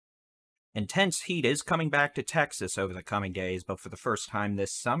Intense heat is coming back to Texas over the coming days, but for the first time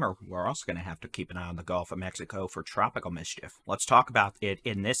this summer, we're also going to have to keep an eye on the Gulf of Mexico for tropical mischief. Let's talk about it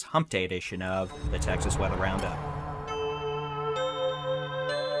in this Hump Day edition of the Texas Weather Roundup.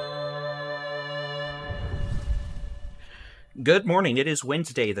 Good morning. It is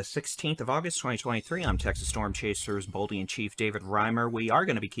Wednesday, the 16th of August, 2023. I'm Texas Storm Chasers Baldy-in-Chief David Reimer. We are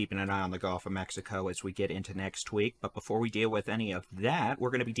going to be keeping an eye on the Gulf of Mexico as we get into next week. But before we deal with any of that,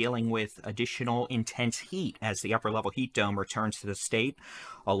 we're going to be dealing with additional intense heat as the upper-level heat dome returns to the state,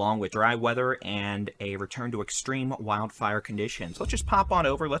 along with dry weather and a return to extreme wildfire conditions. Let's just pop on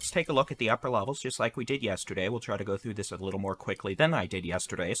over. Let's take a look at the upper levels, just like we did yesterday. We'll try to go through this a little more quickly than I did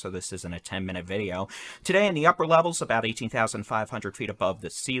yesterday, so this isn't a 10-minute video. Today in the upper levels, about 18,500 feet above the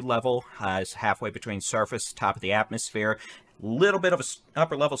sea level, is halfway between surface, top of the atmosphere. Little bit of an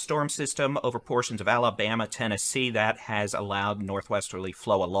upper-level storm system over portions of Alabama, Tennessee that has allowed northwesterly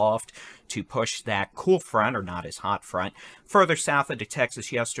flow aloft to push that cool front, or not as hot front, further south into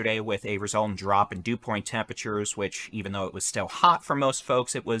Texas yesterday with a resultant drop in dew point temperatures, which, even though it was still hot for most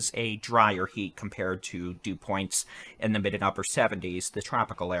folks, it was a drier heat compared to dew points in the mid and upper 70s, the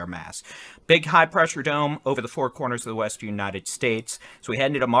tropical air mass. Big high-pressure dome over the four corners of the western United States. So we head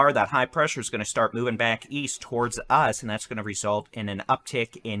into tomorrow, that high pressure is going to start moving back east towards us, and that's going to result in an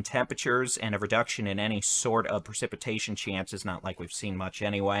uptick in temperatures and a reduction in any sort of precipitation chances, not like we've seen much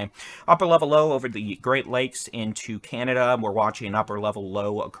anyway. Upper level low over the Great Lakes into Canada. We're watching an upper level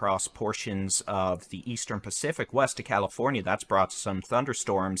low across portions of the eastern Pacific west of California. That's brought some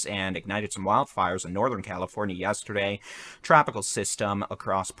thunderstorms and ignited some wildfires in northern California yesterday. Tropical system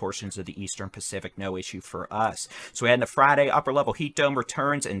across portions of the eastern Pacific, no issue for us. So we head into Friday, upper level heat dome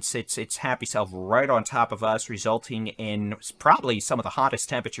returns and sits its happy self right on top of us, resulting in probably some of the hottest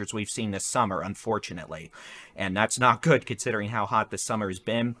temperatures we've seen this summer, unfortunately. And that's not good considering how hot this summer has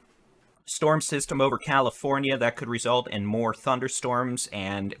been. Storm system over California that could result in more thunderstorms,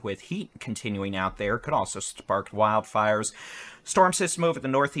 and with heat continuing out there could also spark wildfires. Storm system over the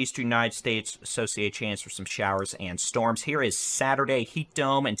northeastern United States, associate chance for some showers and storms. Here is Saturday, heat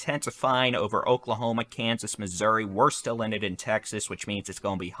dome intensifying over Oklahoma, Kansas, Missouri. We're still in it in Texas, which means it's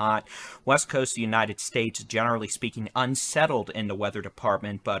going to be hot. West coast of the United States, generally speaking, unsettled in the weather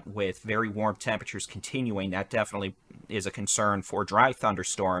department, but with very warm temperatures continuing, that definitely is a concern for dry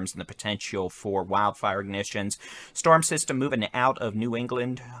thunderstorms and the potential for wildfire ignitions. Storm system moving out of New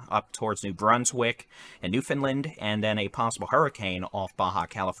England up towards New Brunswick and Newfoundland, and then a possible hurricane off Baja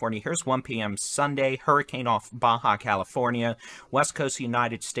California. Here's 1 p.m. Sunday, hurricane off Baja California. West coast of the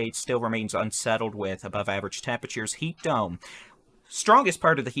United States still remains unsettled with above average temperatures. Heat dome. Strongest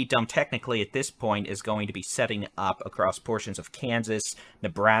part of the heat dome technically at this point is going to be setting up across portions of Kansas,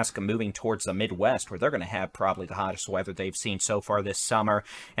 Nebraska, moving towards the Midwest, where they're going to have probably the hottest weather they've seen so far this summer.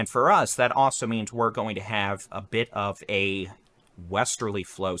 And for us, that also means we're going to have a bit of a westerly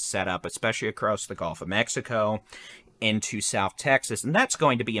flow set up, especially across the Gulf of Mexico into South Texas, and that's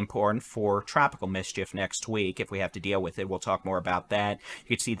going to be important for tropical mischief next week if we have to deal with it. We'll talk more about that.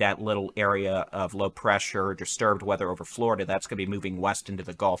 You can see that little area of low pressure, disturbed weather over Florida. That's going to be moving west into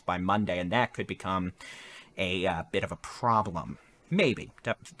the Gulf by Monday, and that could become a bit of a problem. Maybe.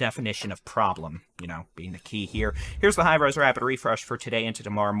 Definition of problem, being the key here. Here's the high-res rapid refresh for today into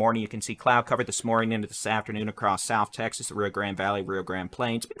tomorrow morning. You can see cloud cover this morning into this afternoon across South Texas, the Rio Grande Valley, Rio Grande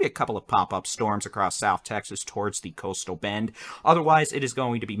Plains. Maybe a couple of pop-up storms across South Texas towards the coastal bend. Otherwise, it is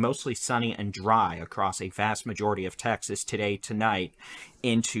going to be mostly sunny and dry across a vast majority of Texas today, tonight,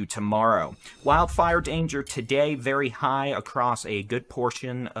 into tomorrow. Wildfire danger today very high across a good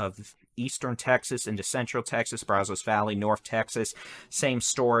portion of eastern Texas into central Texas, Brazos Valley, North Texas. Same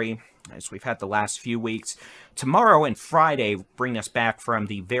story as we've had the last few weeks. Tomorrow and Friday bring us back from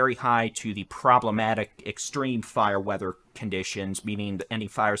the very high to the problematic extreme fire weather conditions, meaning that any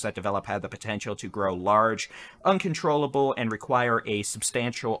fires that develop have the potential to grow large, uncontrollable, and require a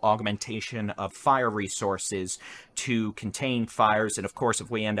substantial augmentation of fire resources to contain fires. And of course, if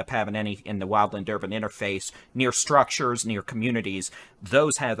we end up having any in the wildland-urban interface near structures, near communities,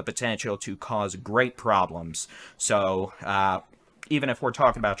 those have the potential to cause great problems. So, even if we're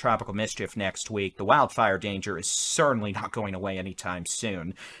talking about tropical mischief next week, the wildfire danger is certainly not going away anytime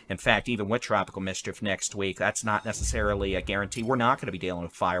soon. In fact, even with tropical mischief next week, that's not necessarily a guarantee. We're not going to be dealing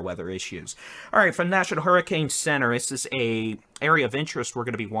with fire weather issues. All right, from the National Hurricane Center, this is a area of interest we're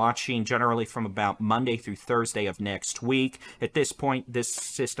going to be watching generally from about Monday through Thursday of next week. At this point, this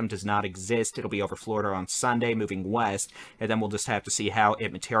system does not exist. It'll be over Florida on Sunday, moving west, and then we'll just have to see how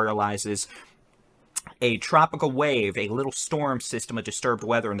it materializes. A tropical wave, a little storm system of disturbed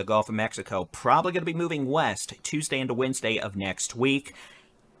weather in the Gulf of Mexico, probably going to be moving west Tuesday into Wednesday of next week.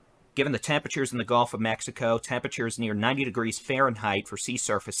 given the temperatures in the Gulf of Mexico, temperatures near 90 degrees Fahrenheit for sea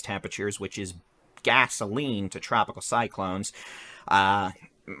surface temperatures, which is gasoline to tropical cyclones,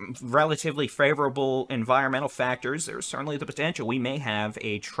 relatively favorable environmental factors, there's certainly the potential we may have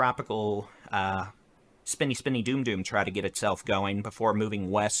a tropical spinny doom try to get itself going before moving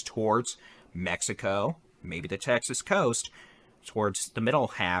west towards Mexico, maybe the Texas coast, towards the middle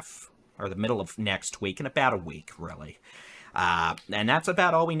half, or the middle of next week, in about a week, really. And that's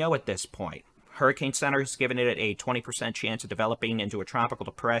about all we know at this point. Hurricane Center has given it a 20% chance of developing into a tropical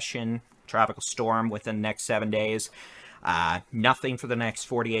depression, tropical storm within the next 7 days. Nothing for the next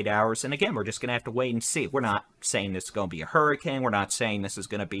 48 hours. And again, we're just going to have to wait and see. We're not saying this is going to be a hurricane. We're not saying this is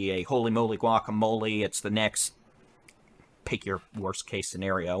going to be a holy moly guacamole. It's the next, pick your worst case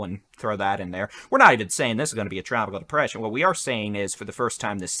scenario and throw that in there. We're not even saying this is going to be a tropical depression. What we are saying is, for the first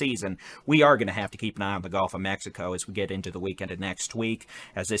time this season, we are going to have to keep an eye on the Gulf of Mexico as we get into the weekend of next week,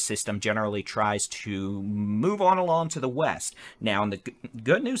 as this system generally tries to move on along to the west. Now, in the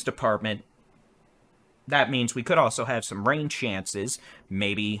good news department, that means we could also have some rain chances,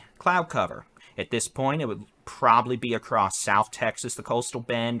 maybe cloud cover. At this point, it would probably be across South Texas, the Coastal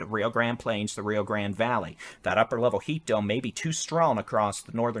Bend, Rio Grande Plains, the Rio Grande Valley. That upper-level heat dome may be too strong across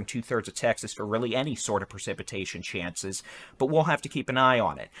the northern two-thirds of Texas for really any sort of precipitation chances, but we'll have to keep an eye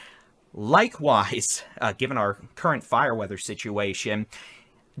on it. Likewise, given our current fire weather situation,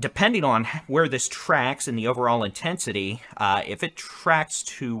 depending on where this tracks in the overall intensity, if it tracks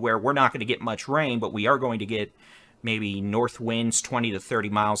to where we're not going to get much rain, but we are going to get maybe north winds 20 to 30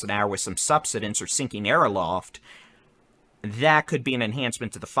 miles an hour with some subsidence or sinking air aloft, that could be an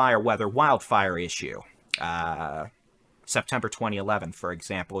enhancement to the fire weather wildfire issue. September 2011, for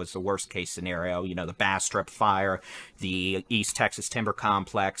example, is the worst case scenario. You know, the Bastrop fire, the East Texas Timber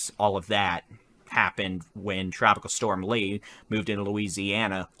Complex, all of that happened when Tropical Storm Lee moved into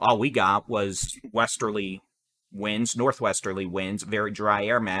Louisiana. All we got was westerly winds, northwesterly winds, very dry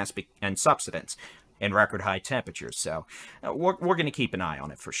air mass, and subsidence, and record high temperatures. So we're going to keep an eye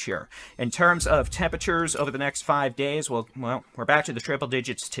on it for sure. In terms of temperatures over the next 5 days, well, we're back to the triple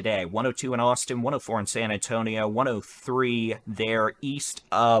digits today. 102 in Austin, 104 in San Antonio, 103 there east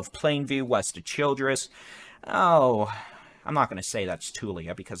of Plainview, west of Childress. Oh, I'm not going to say that's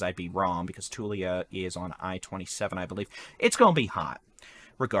Tulia because I'd be wrong, because Tulia is on I-27, I believe. It's going to be hot.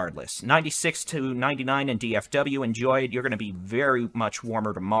 Regardless, 96 to 99 in DFW. Enjoy it. You're going to be very much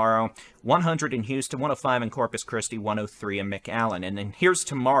warmer tomorrow. 100 in Houston, 105 in Corpus Christi, 103 in McAllen. And then here's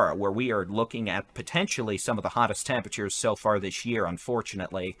tomorrow, where we are looking at potentially some of the hottest temperatures so far this year,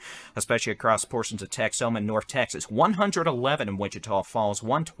 unfortunately, especially across portions of Texoma and North Texas. 111 in Wichita Falls,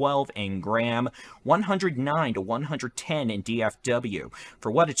 112 in Graham, 109 to 110 in DFW.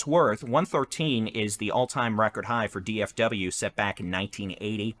 For what it's worth, 113 is the all-time record high for DFW set back in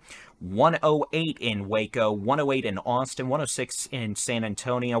 1980. 108 in Waco, 108 in Austin, 106 in San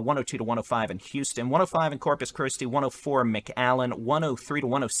Antonio, 102 to 105 in Houston, 105 in Corpus Christi, 104 in McAllen, 103 to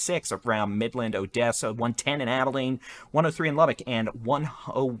 106 around Midland, Odessa, 110 in Abilene, 103 in Lubbock, and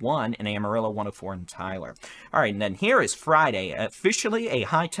 101 in Amarillo, 104 in Tyler. All right, and then here is Friday. Officially a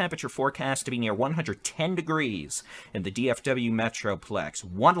high temperature forecast to be near 110 degrees in the DFW Metroplex,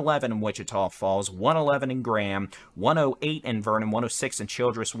 111 in Wichita Falls, 111 in Graham, 108 in Vernon, 106 in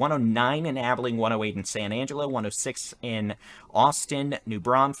Childress, 109 in Abilene, 108 in San Angelo, 106 in Austin, New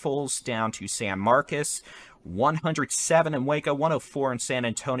Braunfels, down to San Marcos, 107 in Waco, 104 in San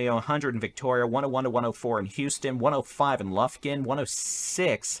Antonio, 100 in Victoria, 101 to 104 in Houston, 105 in Lufkin,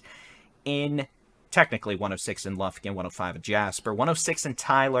 106 in, technically 106 in Lufkin, 105 in Jasper, 106 in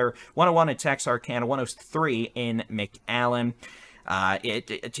Tyler, 101 in Texarkana, 103 in McAllen.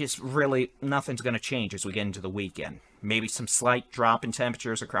 It just really, nothing's going to change as we get into the weekend. Maybe some slight drop in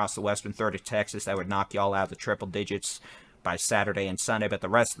temperatures across the western third of Texas. That would knock y'all out of the triple digits by Saturday and Sunday. But the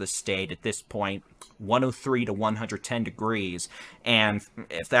rest of the state, at this point, 103 to 110 degrees. And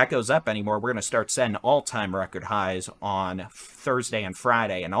if that goes up anymore, we're going to start setting all-time record highs on Thursday and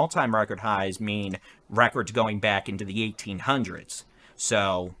Friday. And all-time record highs mean records going back into the 1800s.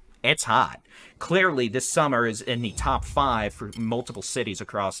 So it's hot. Clearly, this summer is in the top 5 for multiple cities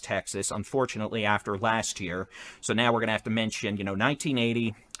across Texas, unfortunately, after last year. So now we're going to have to mention,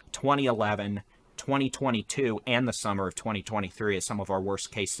 1980, 2011, 2022, and the summer of 2023 as some of our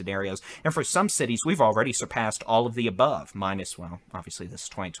worst case scenarios. And for some cities, we've already surpassed all of the above, minus, well, obviously this is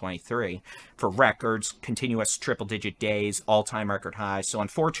 2023, for records, continuous triple-digit days, all-time record highs. So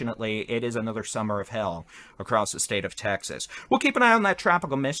unfortunately, it is another summer of hell across the state of Texas. We'll keep an eye on that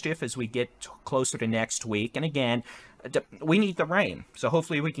tropical mischief as we get closer to next week. And again, we need the rain. So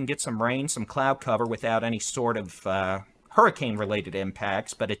hopefully we can get some rain, some cloud cover without any sort of hurricane-related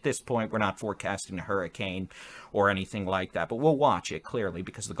impacts, but at this point, we're not forecasting a hurricane or anything like that. But we'll watch it, clearly,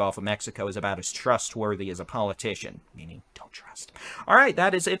 because the Gulf of Mexico is about as trustworthy as a politician, meaning don't trust. All right,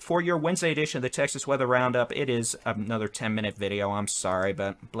 that is it for your Wednesday edition of the Texas Weather Roundup. It is another 10-minute video. I'm sorry,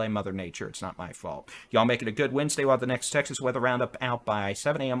 but blame Mother Nature. It's not my fault. Y'all make it a good Wednesday. We'll have the next Texas Weather Roundup out by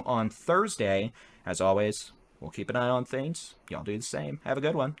 7 a.m. on Thursday. As always, we'll keep an eye on things. Y'all do the same. Have a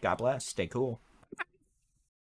good one. God bless. Stay cool.